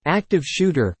Active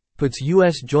shooter, puts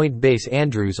U.S. Joint Base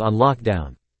Andrews on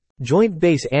lockdown. Joint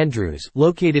Base Andrews,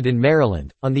 located in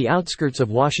Maryland, on the outskirts of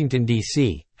Washington,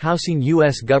 D.C., housing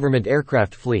U.S. government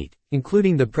aircraft fleet,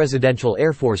 including the Presidential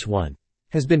Air Force One,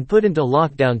 has been put into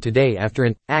lockdown today after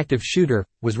an active shooter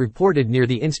was reported near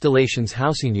the installation's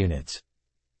housing units.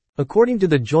 According to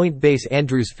the Joint Base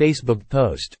Andrews Facebook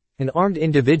post, an armed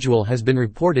individual has been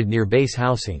reported near base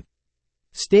housing.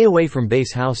 Stay away from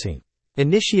base housing.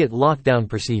 Initiate lockdown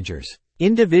procedures.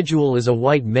 Individual is a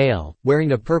white male,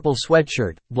 wearing a purple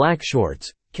sweatshirt, black shorts,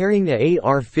 carrying a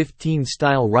AR-15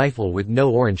 style rifle with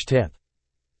no orange tip.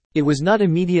 It was not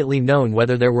immediately known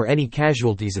whether there were any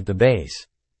casualties at the base.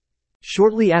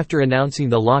 Shortly after announcing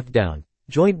the lockdown,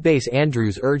 Joint Base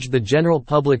Andrews urged the general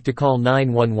public to call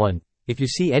 911 if you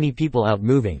see any people out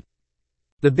moving.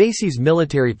 The base's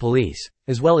military police,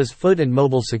 as well as foot and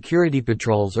mobile security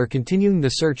patrols, are continuing the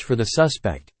search for the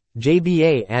suspect,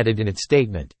 JBA added in its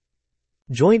statement.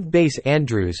 Joint Base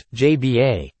Andrews,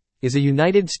 JBA, is a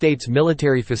United States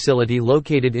military facility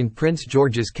located in Prince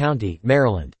George's County,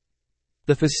 Maryland.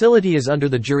 The facility is under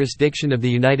the jurisdiction of the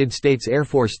United States Air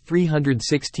Force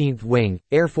 316th Wing,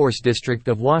 Air Force District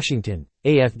of Washington,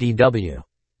 AFDW.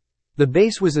 The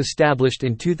base was established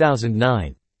in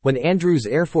 2009, when Andrews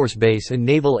Air Force Base and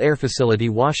Naval Air Facility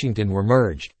Washington were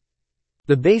merged.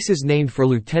 The base is named for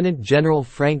Lieutenant General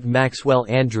Frank Maxwell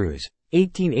Andrews,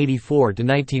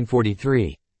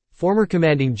 1884–1943, former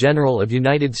Commanding General of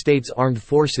United States Armed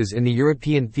Forces in the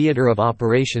European Theater of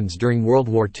Operations during World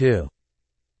War II.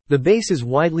 The base is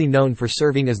widely known for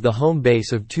serving as the home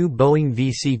base of two Boeing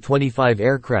VC-25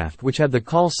 aircraft which have the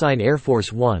call sign Air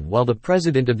Force One while the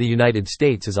President of the United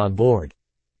States is on board.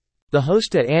 The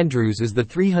host at Andrews is the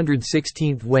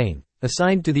 316th Wing,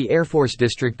 assigned to the Air Force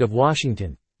District of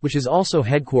Washington, which is also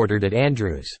headquartered at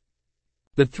Andrews.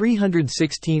 The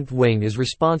 316th Wing is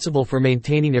responsible for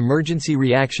maintaining emergency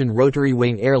reaction rotary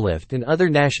wing airlift and other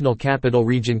National Capital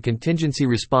Region contingency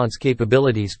response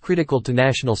capabilities critical to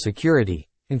national security,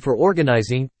 and for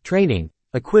organizing, training,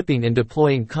 equipping and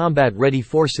deploying combat-ready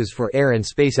forces for Air and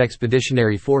Space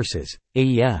Expeditionary Forces,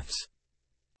 AEFs.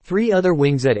 Three other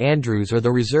wings at Andrews are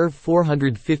the Reserve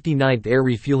 459th Air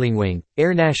Refueling Wing,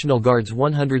 Air National Guard's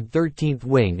 113th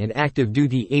Wing and Active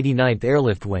Duty 89th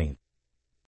Airlift Wing.